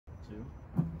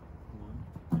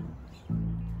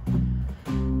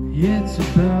It's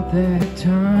about that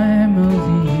time of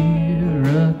the year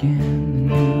again.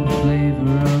 The new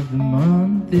flavor of the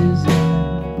month is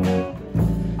in.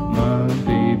 My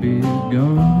baby's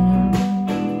gone.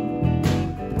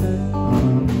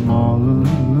 I'm all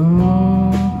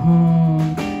alone.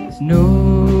 It's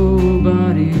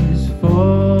nobody's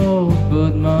fault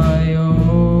but my own.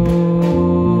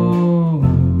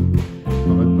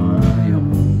 But my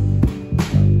own.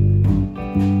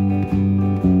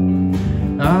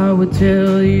 I would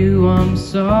tell you I'm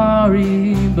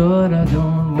sorry, but I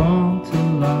don't want to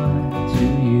lie to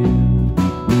you.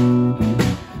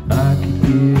 I could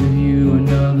give you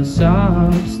another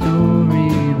sob story,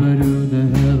 but who the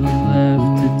hell's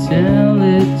left to tell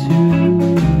it to?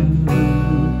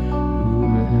 Who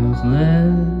the hell's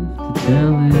left to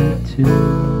tell it to?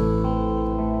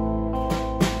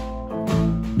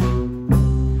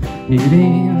 It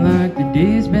ain't like the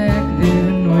days back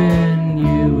then when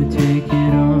you would take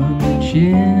it on the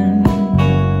chin.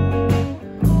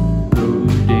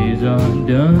 Those days are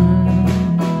done.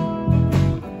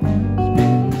 It's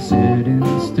been set in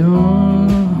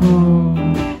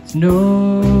stone. It's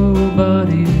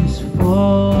nobody's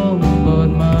fault but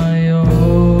my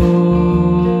own.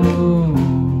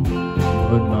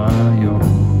 But my own.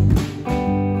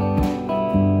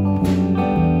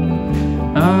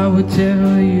 I would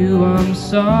tell you I'm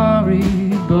sorry,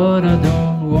 but I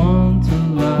don't want to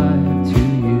lie to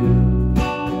you.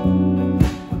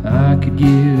 I could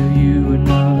give you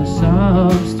another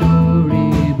sob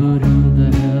story, but who the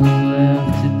hell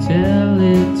left to tell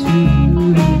it to?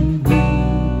 Who the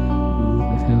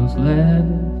hell's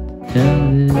left to tell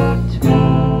it to?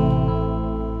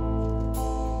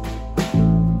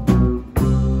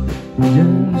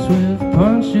 Just swift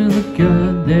punch to the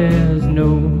gut, there's no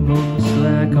more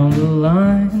slack on the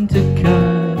line to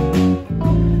cut.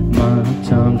 My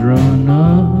time's run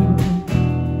up,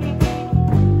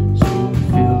 so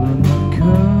fill up my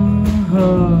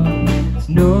cup. It's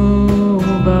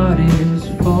nobody's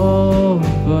fault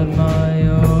but my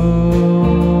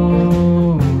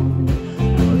own.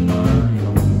 But my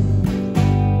own.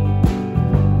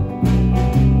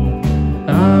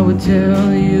 I would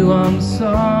tell you I'm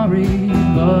sorry,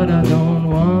 but I don't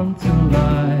want to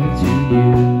lie to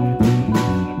you.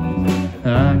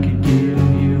 I could give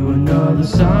you another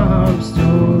sob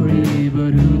story,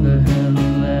 but who the hell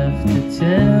left to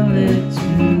tell it to?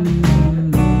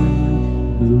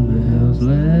 Who the hell's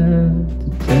left to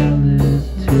tell it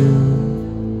to?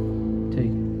 Take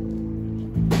it.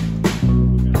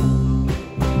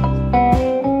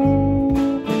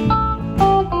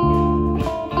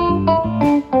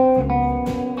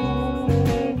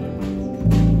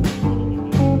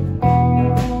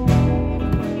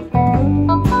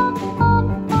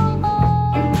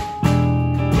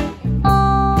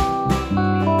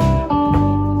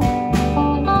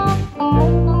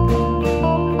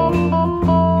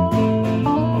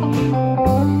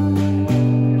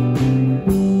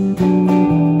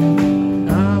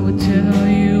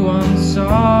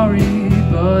 Sorry,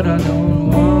 but I don't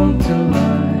want to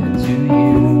lie to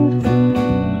you.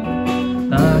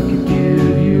 I could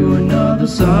give you another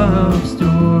sob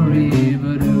story,